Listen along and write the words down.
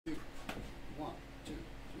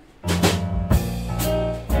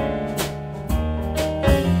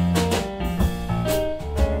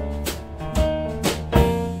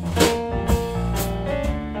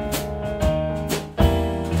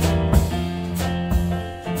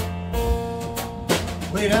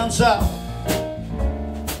down south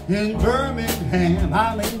in Birmingham,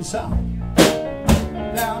 I mean south,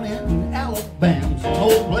 down in Alabama's an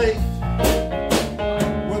old place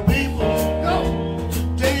where people go to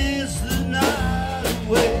dance the night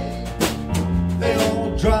away. They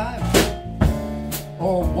all drive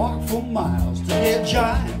or walk for miles to get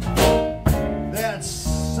jive. That's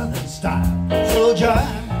southern style, so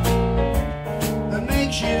jive that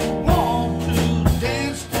makes you want to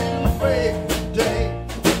dance till break of day.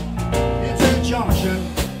 It's a junction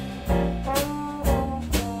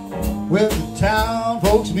where the town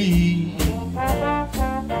folks meet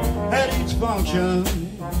at each function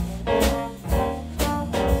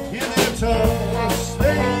in their tugs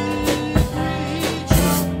they reach.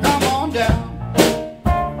 Come on down,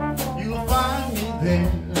 you'll find me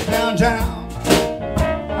there downtown.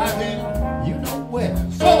 I think you know where,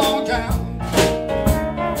 so long down.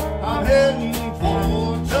 I'm heading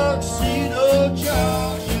for Tuxedo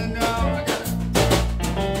Junction now. I got it.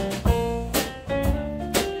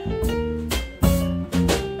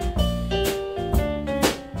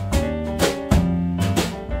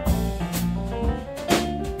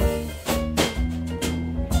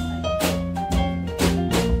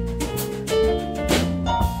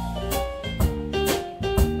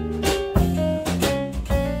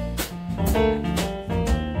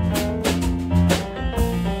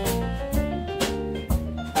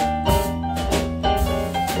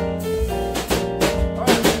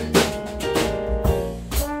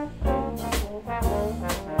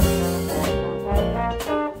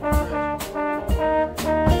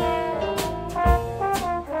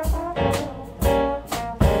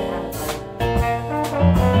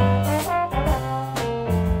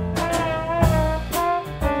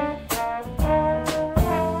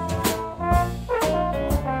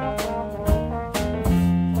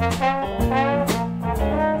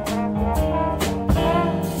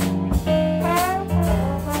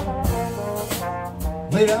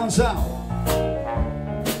 Way down south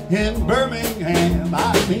in Birmingham,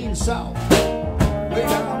 I mean south, way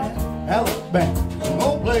down in Alabama, some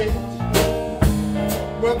old place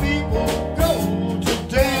where people go to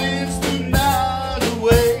dance the night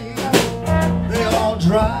away. They all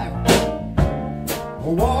drive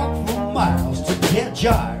or walk for miles to get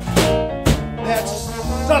jive. That's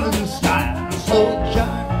southern style, slow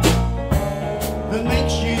jive that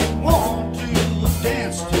makes you want to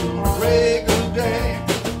dance to the break of day.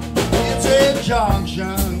 It's a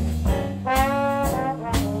junction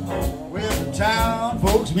where the town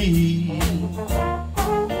folks meet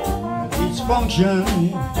at each function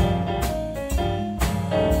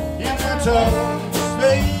in their tugs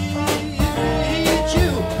they reach.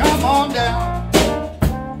 You come on down,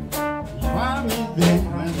 you find me there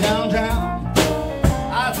downtown.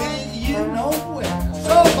 I think you know where,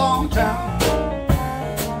 so long town.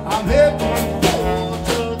 I'm heading for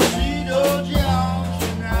Tuxedo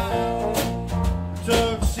Junction now.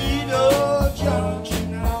 Tuxedo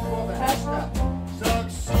Junction now for the hashtag.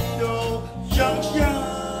 Tuxedo Junction.